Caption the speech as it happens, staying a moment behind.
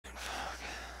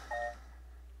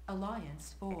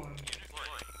Alliance formed.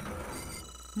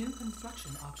 New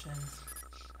construction options.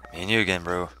 Me and you again,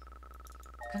 bro.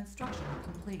 Construction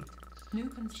complete. New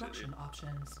construction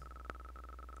options.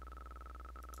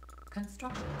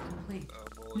 Construction complete.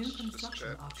 New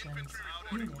construction options.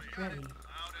 Unit ready.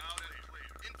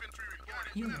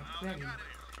 Unit ready.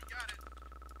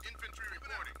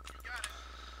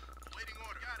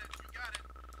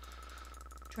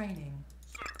 Training.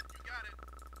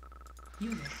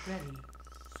 Unit ready.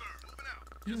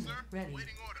 Unit ready.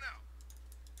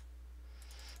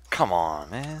 Come on,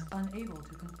 man. Unable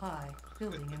to comply.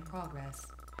 Building in progress.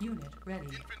 Unit ready.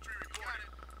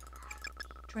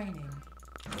 Training.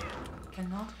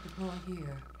 Cannot deploy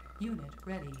here. Unit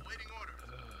ready.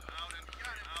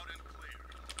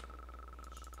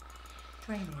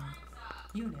 Training.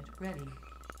 Unit ready.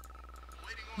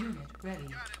 Unit ready.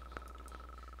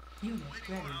 Unit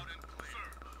ready.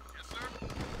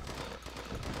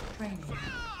 Training.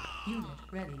 Unit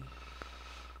ready.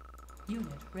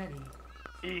 Unit ready.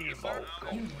 Unit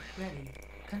ready.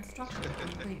 Construction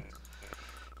complete.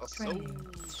 Training.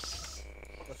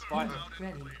 Let's fight. Unit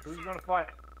ready. Who's gonna fight?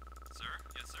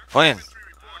 Flynn,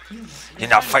 Unit you're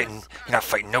not fighting. You're not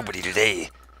fighting nobody today.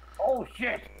 Oh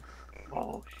shit!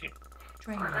 Oh shit!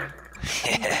 training.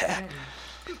 Yeah. Ready.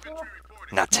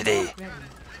 Not today. Ready.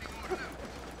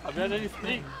 Have you had any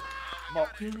sleep?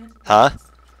 Mop, Unit Huh? have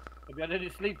you had any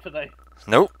sleep today?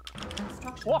 Nope.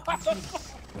 construction What?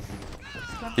 complete.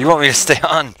 You want me to stay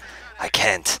on? I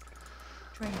can't.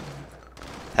 Training.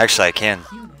 Actually, I can.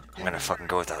 Unit I'm gonna fucking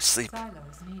go without sleep. Silos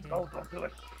needed. No, don't do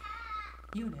it.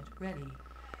 Unit ready.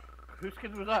 Whose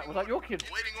kid was that? Was that your kid?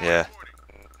 Yeah.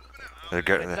 They're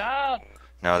Get go down!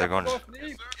 No, they're Go going. to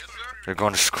sleep. They're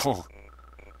going to school.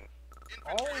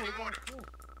 Oh, they're going to school.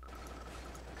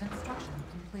 Construction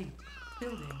complete.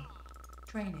 Building.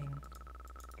 Training.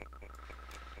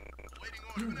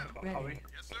 Unit ready. Hurry.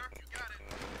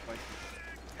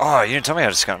 Oh, you didn't tell me how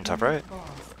to scout on top right. Boss.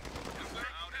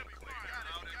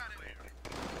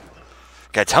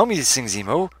 Gotta tell me these things,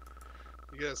 Emo.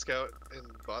 You got a scout and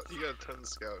you got a ton of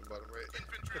scout in bottom right.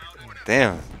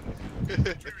 Damn.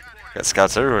 Got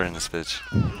scouts everywhere in this bitch.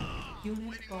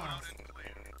 Unit boss.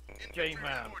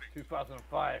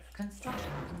 Jman2005.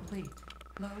 Construction complete.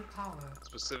 Low power.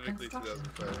 Specifically Construction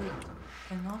 2005. complete.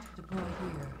 Cannot deploy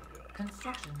here.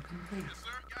 Construction complete.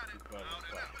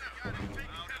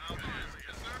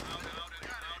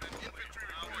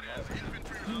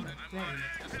 Unit ready.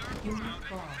 Unit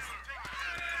boss.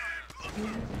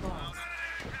 Unit boss.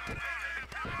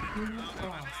 Unit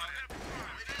boss.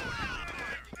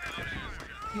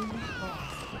 Unit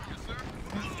boss.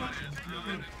 Construction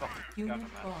complete. Unit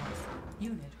boss.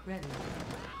 Unit ready.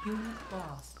 Unit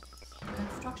boss.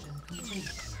 Construction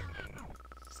complete.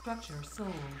 Structure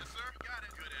sold.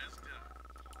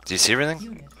 Do you see everything?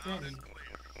 Unit ready.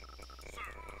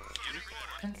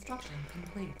 Construction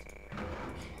complete.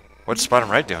 What's bottom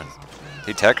right doing?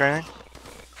 He tech or anything?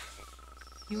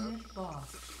 Unit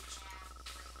boss.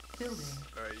 Building.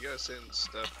 Alright, you gotta send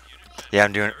stuff. Yeah,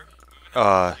 I'm doing.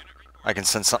 I can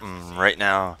send something right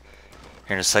now.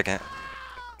 Here in a second.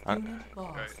 Unit boss.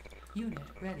 Alright. Unit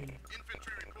ready.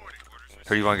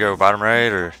 Who do you want to go? Bottom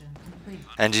right or? Construction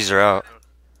complete. NGs are out.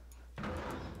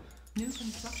 New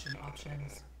construction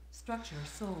options. Structure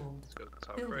sold. Let's go to the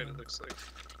top right, Building. it looks like.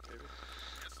 Maybe.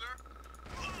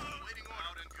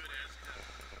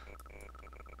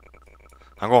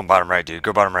 I'm going bottom right, dude.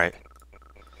 Go bottom right.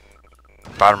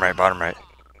 Bottom right, bottom right.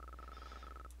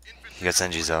 He got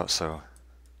NGs out, so.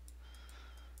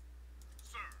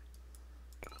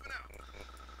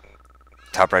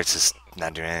 Top right's just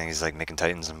not doing anything. He's like making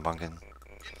titans and bunking.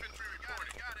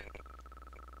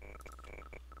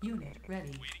 Unit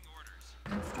ready.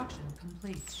 Construction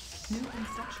complete. New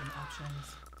construction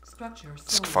options. Structure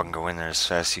Just sold. fucking go in there as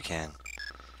fast as you can.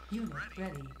 Unit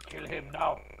ready. Kill him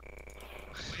now.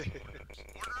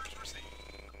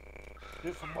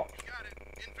 Do some more.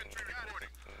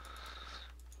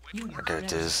 Unit Okay, it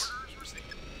ready. is.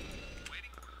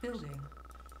 Building.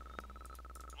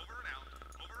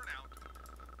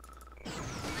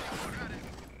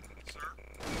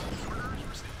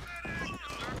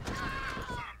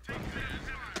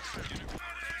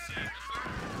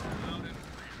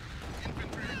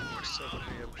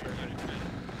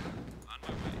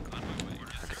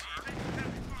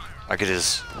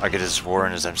 I get his war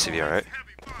and his MCV, alright?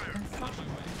 Construction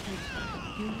complete.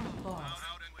 Unit boss.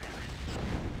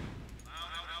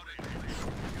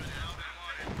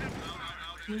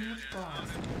 Unit boss.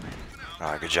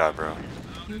 Alright, good job, bro.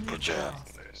 Unit Good job.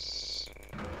 boss. Nice.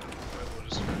 Alright, we'll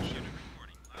just finish it.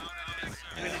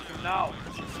 Finish him now.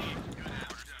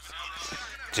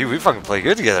 Dude, we fucking play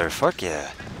good together. Fuck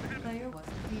yeah.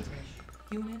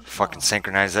 Fucking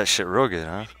synchronize that shit real good,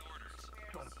 huh?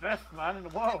 The best man in the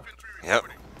world. Yep.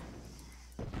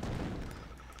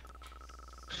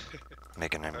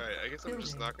 Making him. Alright, I guess I'm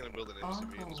just not gonna build an On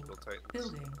MCV and just build hold.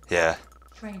 Titans. Building. Yeah.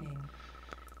 Training.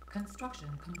 Construction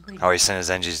complete. Oh, he sent his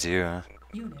NGs to you, huh?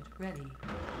 Unit ready.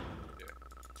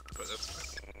 But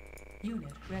that's fine.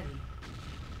 Unit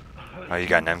ready. Oh, you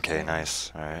got an MK.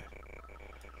 Nice. Alright.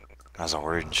 I was all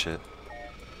worried and shit.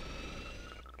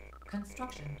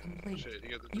 Construction complete. Shit,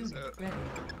 you got the Unit out. ready.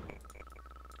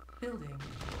 Building.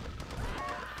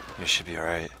 You should be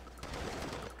alright.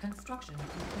 Construction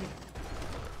complete.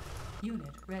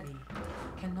 Unit ready.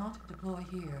 Cannot deploy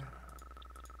here.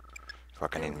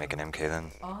 Fuck, I need to make an MK then.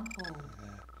 On hold.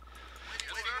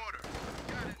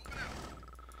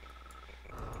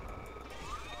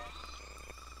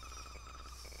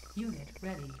 Unit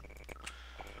ready.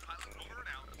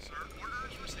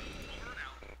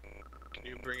 Can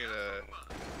you bring in a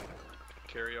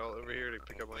carry-all over here to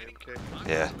pick up my MK?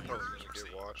 Yeah. I'm probably gonna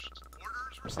get washed.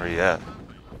 Where you at?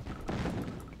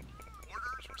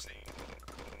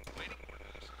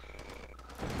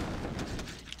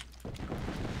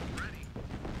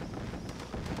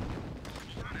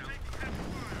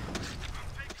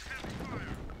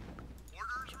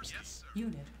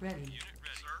 Unit ready.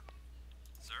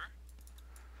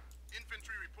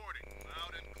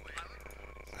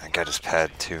 I got his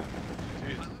pad too.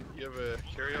 Dude, you have a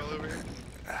carry-all over here?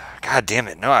 God damn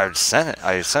it! No, I sent it.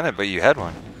 I sent it, but you had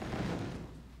one.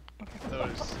 No,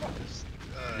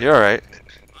 You're alright.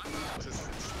 just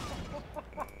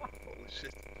holy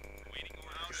shit.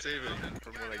 Save it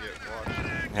from when I get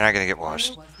washed. You're not gonna get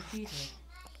washed. Was defeated.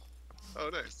 Oh,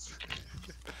 nice.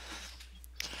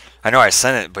 I know I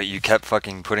sent it, but you kept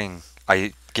fucking putting.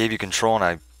 I gave you control and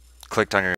I clicked on your